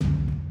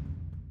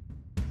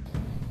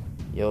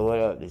Yo, what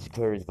up? This is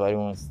Curtis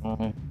Vital One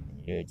Song.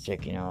 You're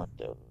checking out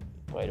the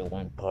Vital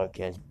One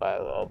Podcast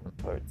Bio Album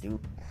Part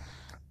 2.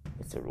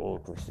 It's a roller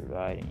coaster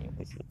ride in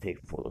which will take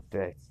full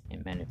effect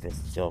and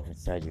manifest itself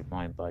inside your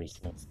mind, body,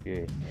 soul, and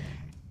spirit.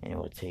 And it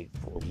will take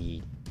full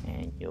heed,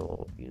 and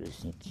you'll be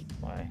listening to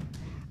my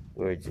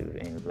words of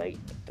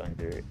enlightenment,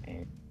 thunder,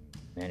 and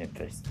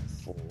manifesting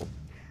full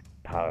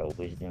power,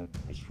 wisdom,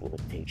 which will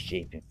take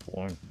shape and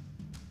form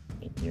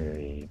in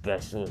your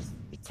vessels,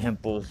 your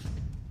temples,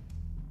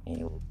 and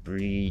it will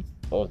breed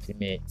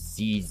ultimate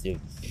seeds of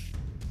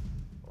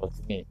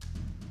ultimate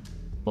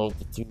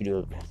multitude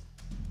of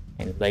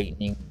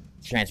enlightening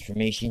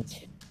transformations.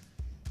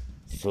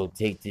 So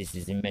take this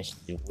as a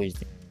message of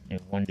wisdom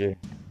and wonder,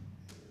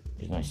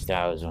 because my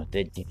style is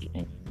authentic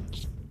and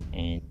unique.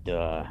 And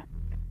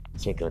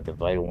check out the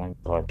Vital One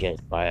Podcast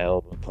by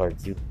album part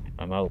 2.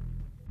 I'm out.